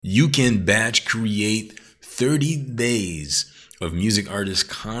you can batch create 30 days of music artist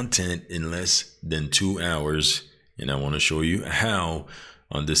content in less than 2 hours. And I want to show you how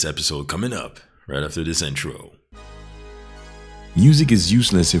on this episode coming up right after this intro. Music is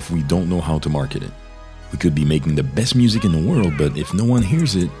useless if we don't know how to market it. We could be making the best music in the world, but if no one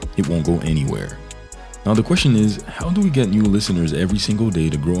hears it, it won't go anywhere. Now the question is, how do we get new listeners every single day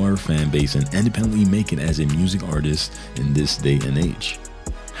to grow our fan base and independently make it as a music artist in this day and age?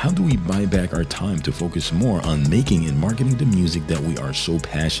 How do we buy back our time to focus more on making and marketing the music that we are so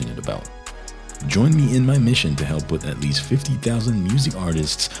passionate about? Join me in my mission to help put at least 50,000 music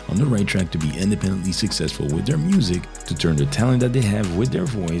artists on the right track to be independently successful with their music, to turn the talent that they have with their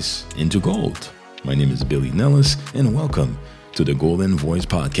voice into gold. My name is Billy Nellis, and welcome to the Golden Voice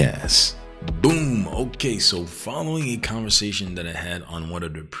Podcast. Boom! Okay, so following a conversation that I had on one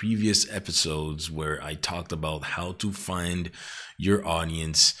of the previous episodes where I talked about how to find your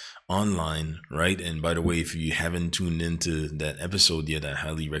audience online, right? And by the way, if you haven't tuned into that episode yet, I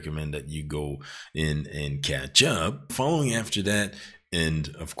highly recommend that you go in and catch up. Following after that, and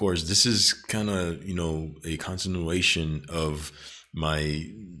of course, this is kind of, a continuation of my,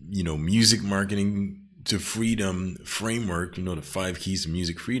 music marketing to freedom framework, the 5 keys to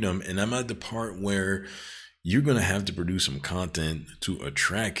music freedom. And I'm at the part where you're going to have to produce some content to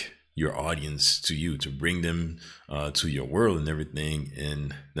attract your audience to you, to bring them to your world and everything.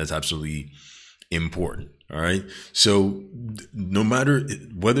 And that's absolutely important. All right. So no matter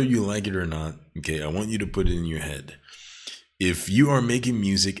whether you like it or not, okay, I want you to put it in your head. If you are making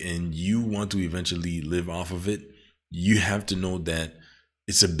music and you want to eventually live off of it, you have to know that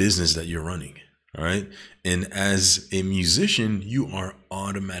it's a business that you're running. All right. And as a musician, you are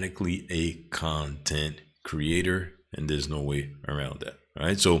automatically a content creator, and there's no way around that. All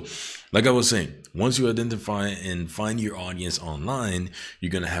right. So like I was saying, once you identify and find your audience online,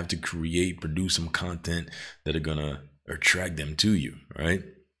 you're going to have to produce some content that are going to attract them to you. Right.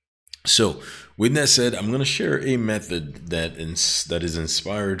 So with that said, I'm going to share a method that is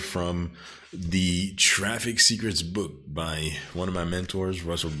inspired from the Traffic Secrets book by one of my mentors,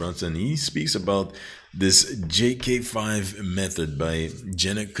 Russell Brunson. He speaks about this JK5 method by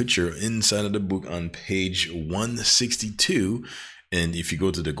Jenna Kutcher inside of the book on page 162. And if you go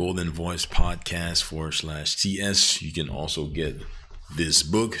to the Golden Voice Podcast /TS, you can also get this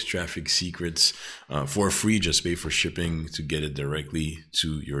book, Traffic Secrets, for free. Just pay for shipping to get it directly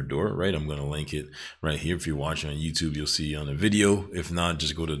to your door, right? I'm going to link it right here. If you're watching on YouTube, you'll see on the video. If not,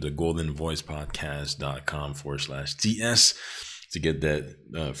 just go to the goldenvoicepodcast.com /TS to get that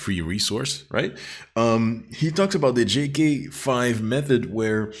free resource, right? He talks about the JK5 method,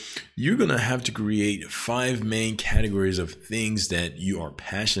 where you're going to have to create 5 main categories of things that you are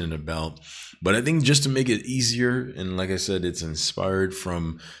passionate about. But I think just to make it easier, and like I said, it's inspired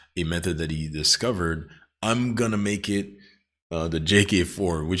from a method that he discovered, I'm going to make it the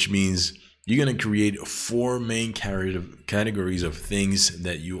JK4, which means you're going to create 4 main categories of things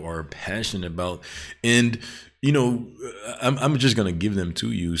that you are passionate about. And I'm just going to give them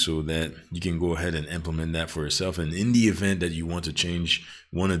to you so that you can go ahead and implement that for yourself. And in the event that you want to change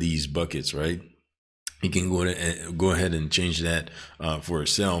one of these buckets, right, you can go ahead and change that for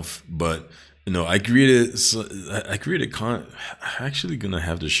yourself. But I actually going to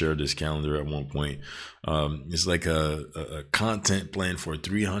have to share this calendar at one point. It's like a content plan for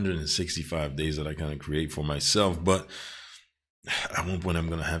 365 days that I kind of create for myself. But at one point, I'm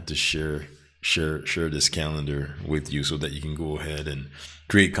going to have to share this calendar with you so that you can go ahead and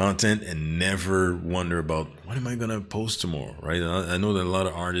create content and never wonder about what am I going to post tomorrow, right? I know that a lot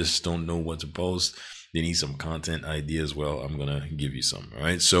of artists don't know what to post. They need some content ideas. Well, I'm going to give you some, all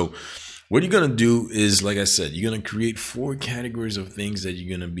right? So what you're going to do is, like I said, you're going to create 4 categories of things that you're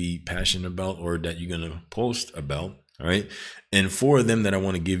going to be passionate about or that you're going to post about. All right. And 4 of them that I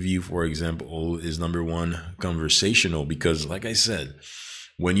want to give you, for example, is number 1, conversational, because like I said,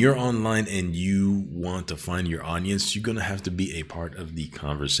 when you're online and you want to find your audience, you're going to have to be a part of the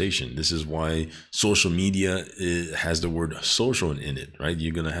conversation. This is why social media has the word social in it, right?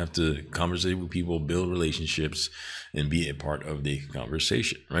 You're going to have to conversate with people, build relationships, and be a part of the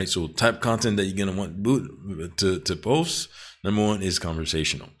conversation, right? So type of content that you're going to want to post. Number 1 is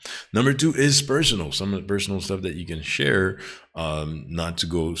conversational. Number 2 is personal. Some of the personal stuff that you can share, not to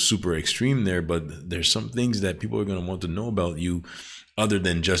go super extreme there, but there's some things that people are going to want to know about you other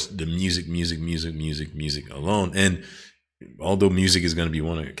than just the music alone. And although music is going to be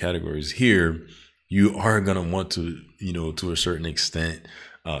one of the categories here, you are going to want to, to a certain extent,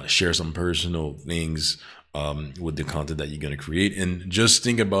 share some personal things with the content that you're going to create. And just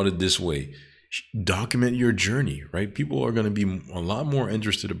think about it this way. document your journey, right? People are going to be a lot more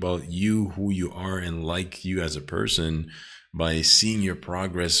interested about you, who you are, and like you as a person by seeing your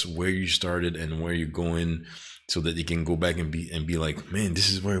progress, where you started and where you're going, so that they can go back and be like, man, this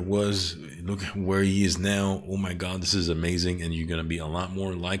is where it was. Look where he is now. Oh my God, this is amazing. And you're going to be a lot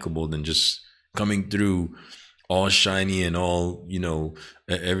more likable than just coming through all shiny and all,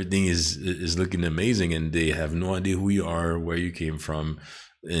 everything is looking amazing, and they have no idea who you are, where you came from,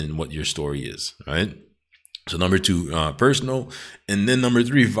 and what your story is, right? So number 2, personal, and then number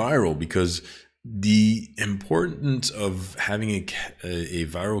 3, viral, because the importance of having a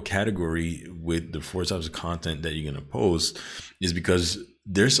viral category with the 4 types of content that you're going to post is because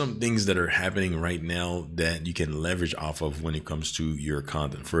there's some things that are happening right now that you can leverage off of when it comes to your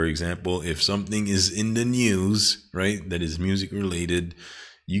content. For example, if something is in the news, right, that is music related,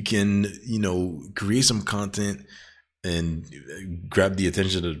 you can, create some content and grab the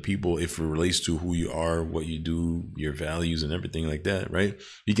attention of the people if it relates to who you are, what you do, your values, and everything like that, right?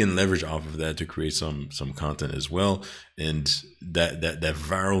 You can leverage off of that to create some content as well. And that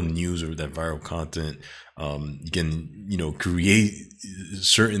viral news or that viral content, you can, create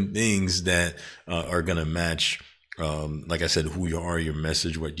certain things that are going to match, like I said, who you are, your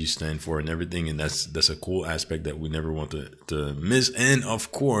message, what you stand for, and everything. And that's a cool aspect that we never want to miss. And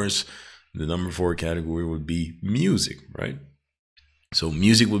of course, the number 4 category would be music, right? So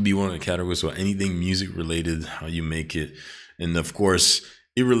music would be one of the categories. So anything music related, how you make it. And of course,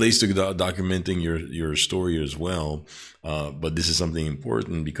 it relates to documenting your story as well. But this is something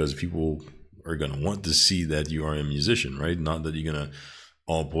important because people are going to want to see that you are a musician, right? Not that you're going to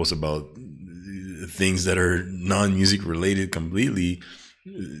all post about things that are non-music related completely.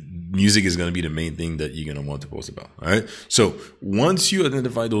 Music is going to be the main thing that you're going to want to post about. All right. So once you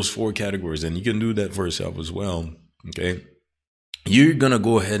identify those 4 categories, and you can do that for yourself as well. Okay. You're going to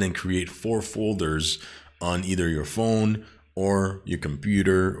go ahead and create 4 folders on either your phone or your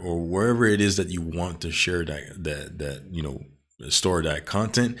computer or wherever it is that you want to share that store that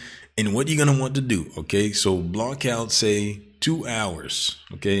content. And what you're going to want to do. Okay. So block out, say, 2 hours.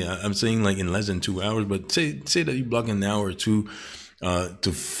 Okay. I'm saying like in less than 2 hours, but say that you block an hour or 2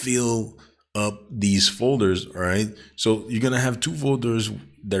 to fill up these folders. All right. So you're going to have 2 folders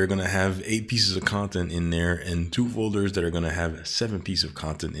that are going to have 8 pieces of content in there, and 2 folders that are going to have 7 pieces of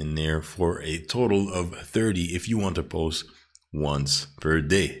content in there, for a total of 30 if you want to post once per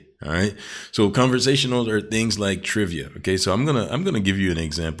day. All right. So conversational are things like trivia. Okay. So I'm going to give you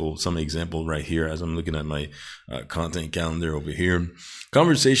some example right here as I'm looking at my content calendar over here.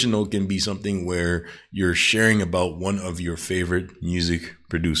 Conversational can be something where you're sharing about one of your favorite music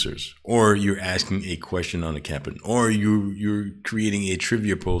producers, or you're asking a question on a campaign, or you're creating a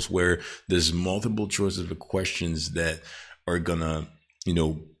trivia post where there's multiple choices of questions that are gonna,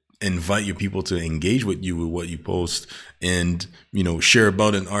 invite your people to engage with you with what you post, and share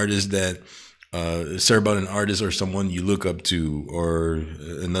about an artist or someone you look up to. Or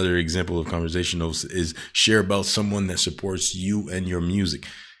another example of conversationals is share about someone that supports you and your music.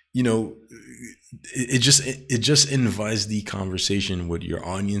 It just invites the conversation with your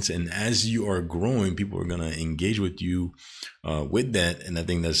audience, and as you are growing, people are going to engage with you with that. And I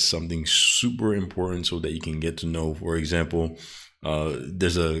think that's something super important, so that you can get to know. For example,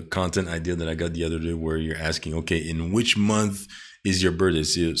 there's a content idea that I got the other day where you're asking, okay, in which month is your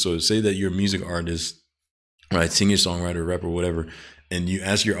birthday? So say that you're a music artist, right, singer, songwriter, rapper, whatever, and you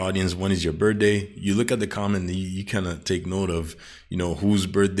ask your audience, when is your birthday? You look at the comment and you kind of take note of, whose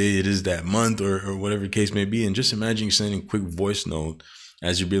birthday it is that month, or whatever the case may be. And just imagine sending a quick voice note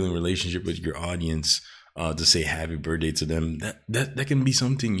as you're building a relationship with your audience, to say happy birthday to them. That can be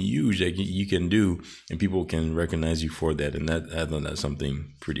something huge that you can do, and people can recognize you for that. And that's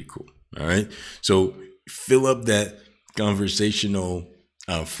something pretty cool. All right. So fill up that conversational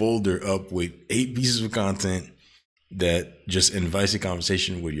folder up with 8 pieces of content that just invites a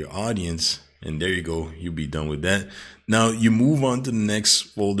conversation with your audience. And there you go. You'll be done with that. Now you move on to the next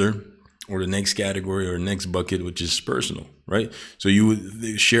folder, or the next category, or next bucket, which is personal, right? So you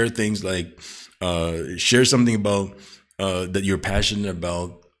would share things like, share something about that you're passionate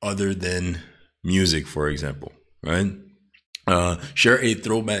about other than music, for example, right? Share a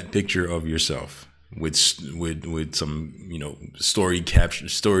throwback picture of yourself with some story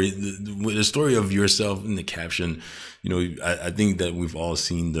with a story of yourself in the caption. I think that we've all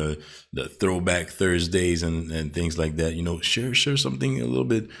seen the throwback Thursdays and things like that. Share something a little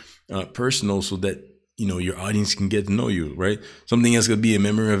bit personal, so that your audience can get to know you, right? Something else could be a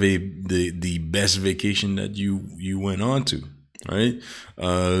memory of the best vacation that you went on to, right?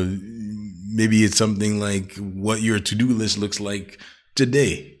 Maybe it's something like what your to-do list looks like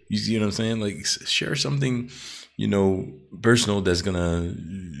today. You see what I'm saying? Like share something, personal that's gonna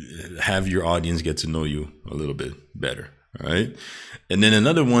have your audience get to know you a little bit better. All right. And then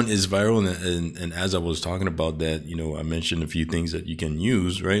another one is viral. And as I was talking about that, I mentioned a few things that you can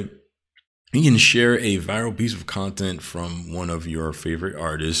use, right? You can share a viral piece of content from one of your favorite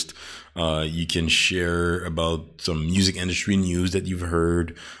artists. You can share about some music industry news that you've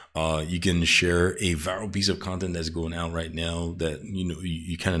heard. You can share a viral piece of content that's going out right now that,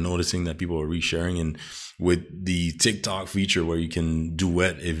 you kind of noticing that people are resharing. And with the TikTok feature where you can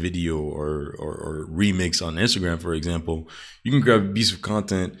duet a video or remix on Instagram, for example, you can grab a piece of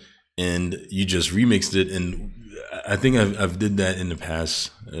content and you just remixed it. And I think I've did that in the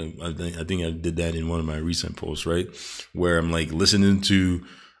past. I think I did that in one of my recent posts, right? Where I'm like listening to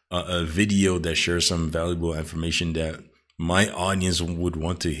a video that shares some valuable information that my audience would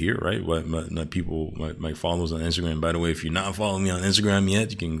want to hear, right? What my followers on Instagram. By the way, if you're not following me on Instagram yet,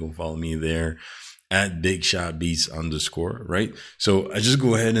 you can go follow me there at BigShotBeats_, right? So I just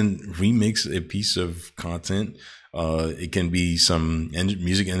go ahead and remix a piece of content. It can be some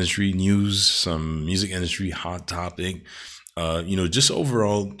music industry news, some music industry hot topic, just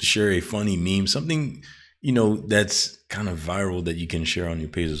overall share a funny meme, something, that's kind of viral that you can share on your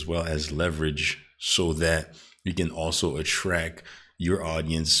page as well as leverage so that you can also attract your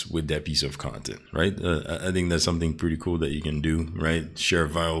audience with that piece of content, right? I think that's something pretty cool that you can do, right? Share a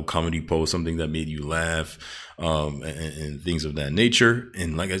viral comedy post, something that made you laugh, and things of that nature.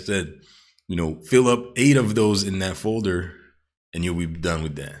 And like I said, fill up 8 of those in that folder and you'll be done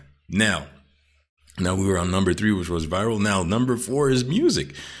with that. Now we were on number 3, which was viral. Now, number 4 is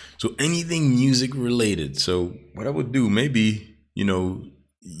music. So anything music related. So what I would do, maybe,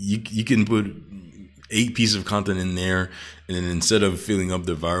 you can put 8 pieces of content in there, and then instead of filling up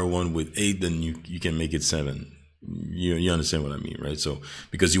the viral one with 8, then you can make it 7. You understand what I mean, right? So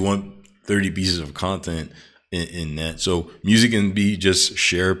because you want 30 pieces of content in that. So music can be just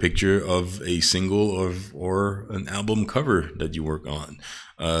share a picture of a single or an album cover that you work on.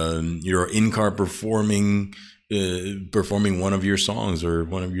 You're in car performing one of your songs or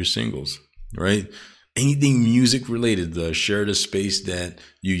one of your singles, right? Anything music related, share the space that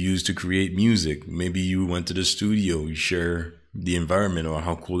you use to create music. Maybe you went to the studio, you share the environment or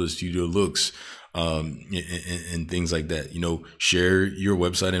how cool the studio looks, and things like that. Share your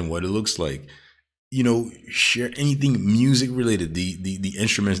website and what it looks like. Share anything music related, the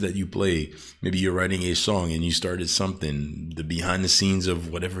instruments that you play. Maybe you're writing a song and you started something, the behind the scenes of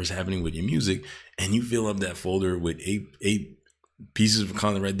whatever is happening with your music, and you fill up that folder with eight pieces of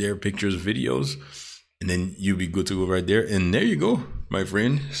content right there, pictures, videos, and then you'll be good to go right there. And there you go, my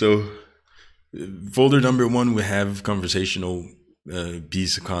friend. So folder number 1 would have conversational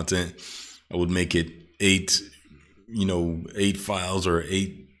piece of content. I would make it 8 files or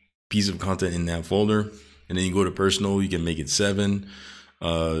 8 pieces of content in that folder. And then you go to personal, you can make it 7.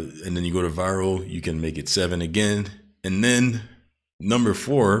 And then you go to viral, you can make it 7 again. And then number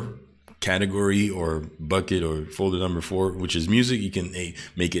 4, category or bucket or folder number 4, which is music, you can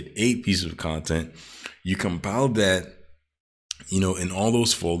make it 8 pieces of content. You compile that, in all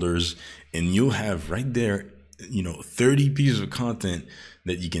those folders, and you'll have right there, 30 pieces of content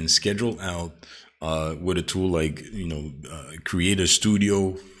that you can schedule out with a tool like, Creator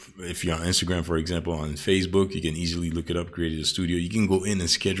Studio. If you're on Instagram, for example, on Facebook, you can easily look it up, Creator Studio. You can go in and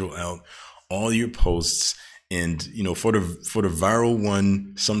schedule out all your posts. And, for the viral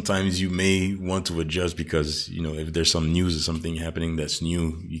one, sometimes you may want to adjust because, if there's some news or something happening that's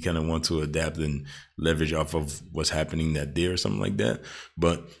new, you kind of want to adapt and leverage off of what's happening that day or something like that.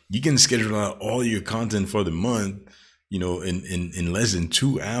 But you can schedule out all your content for the month, in less than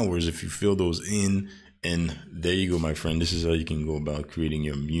 2 hours if you fill those in. And there you go, my friend. This is how you can go about creating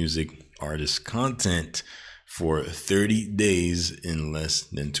your music artist content for 30 days in less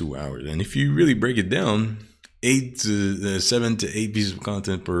than 2 hours. And if you really break it down, 7 to 8 pieces of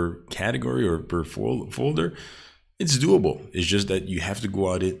content per category or per folder, it's doable. It's just that you have to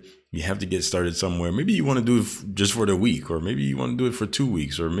go at it. You have to get started somewhere. Maybe you want to do it just for the week, or maybe you want to do it for 2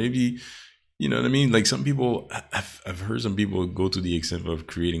 weeks, or maybe, you know what I mean? Like some people, I've heard some people go to the extent of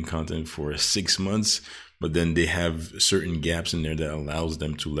creating content for 6 months, but then they have certain gaps in there that allows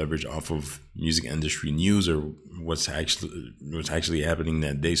them to leverage off of music industry news or what's actually happening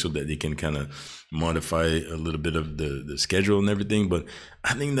that day, so that they can kind of modify a little bit of the schedule and everything. But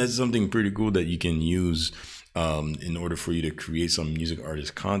I think that's something pretty cool that you can use in order for you to create some music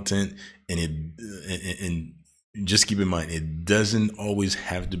artist content. And just keep in mind, it doesn't always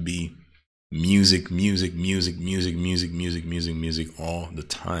have to be music all the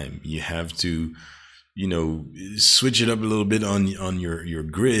time. You have to switch it up a little bit on your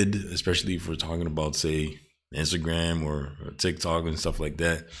grid, especially if we're talking about, say, Instagram or TikTok and stuff like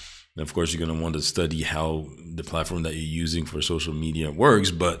that. And of course, you're going to want to study how the platform that you're using for social media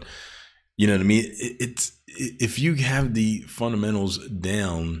works. But you know what I mean? It's if you have the fundamentals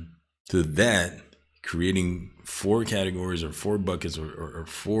down to that, creating 4 categories or 4 buckets or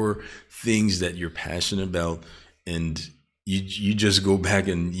 4 things that you're passionate about, and you just go back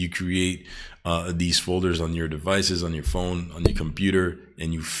and you create these folders on your devices, on your phone, on your computer,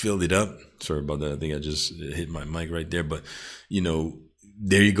 and you fill it up. Sorry about that. I think I just hit my mic right there. But,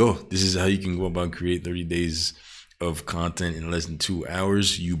 there you go. This is how you can go about create 30 days of content in less than 2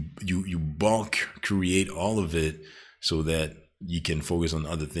 hours. You bulk create all of it so that you can focus on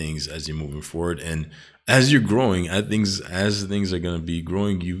other things as you're moving forward. And as you're growing, as things are going to be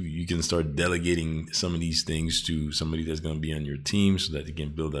growing, you can start delegating some of these things to somebody that's going to be on your team so that they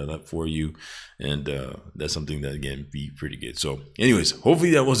can build that up for you. And that's something that, again, be pretty good. So anyways,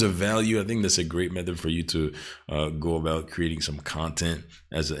 hopefully that was of value. I think that's a great method for you to go about creating some content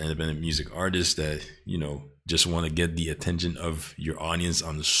as an independent music artist that, just want to get the attention of your audience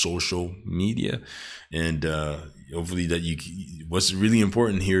on the social media. And hopefully that what's really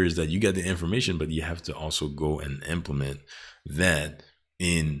important here is that you get the information, but you have to also go and implement that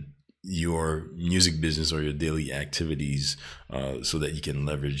in your music business or your daily activities so that you can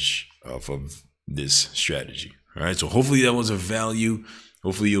leverage off of this strategy. All right. So hopefully that was of value.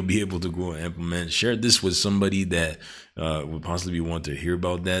 Hopefully you'll be able to go and implement. Share this with somebody that would possibly want to hear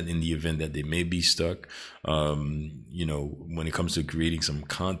about that in the event that they may be stuck. When it comes to creating some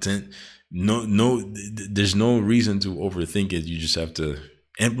content, there's no reason to overthink it. You just have to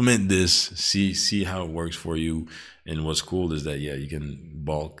implement this, see how it works for you. And what's cool is that, you can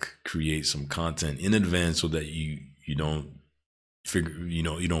bulk create some content in advance so that you don't figure, you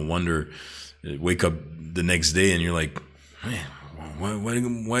don't wonder, wake up the next day and you're like, man,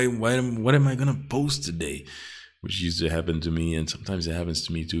 what am I gonna post today? Which used to happen to me, and sometimes it happens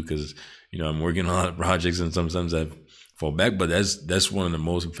to me too, because I'm working on a lot of projects and sometimes I fall back. But that's one of the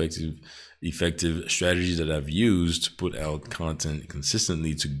most effective strategies that I've used to put out content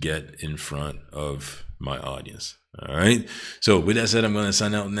consistently to get in front of my audience. All right. So with that said, I'm going to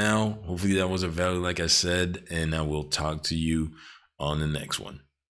sign out now. Hopefully that was of value, like I said, and I will talk to you on the next one.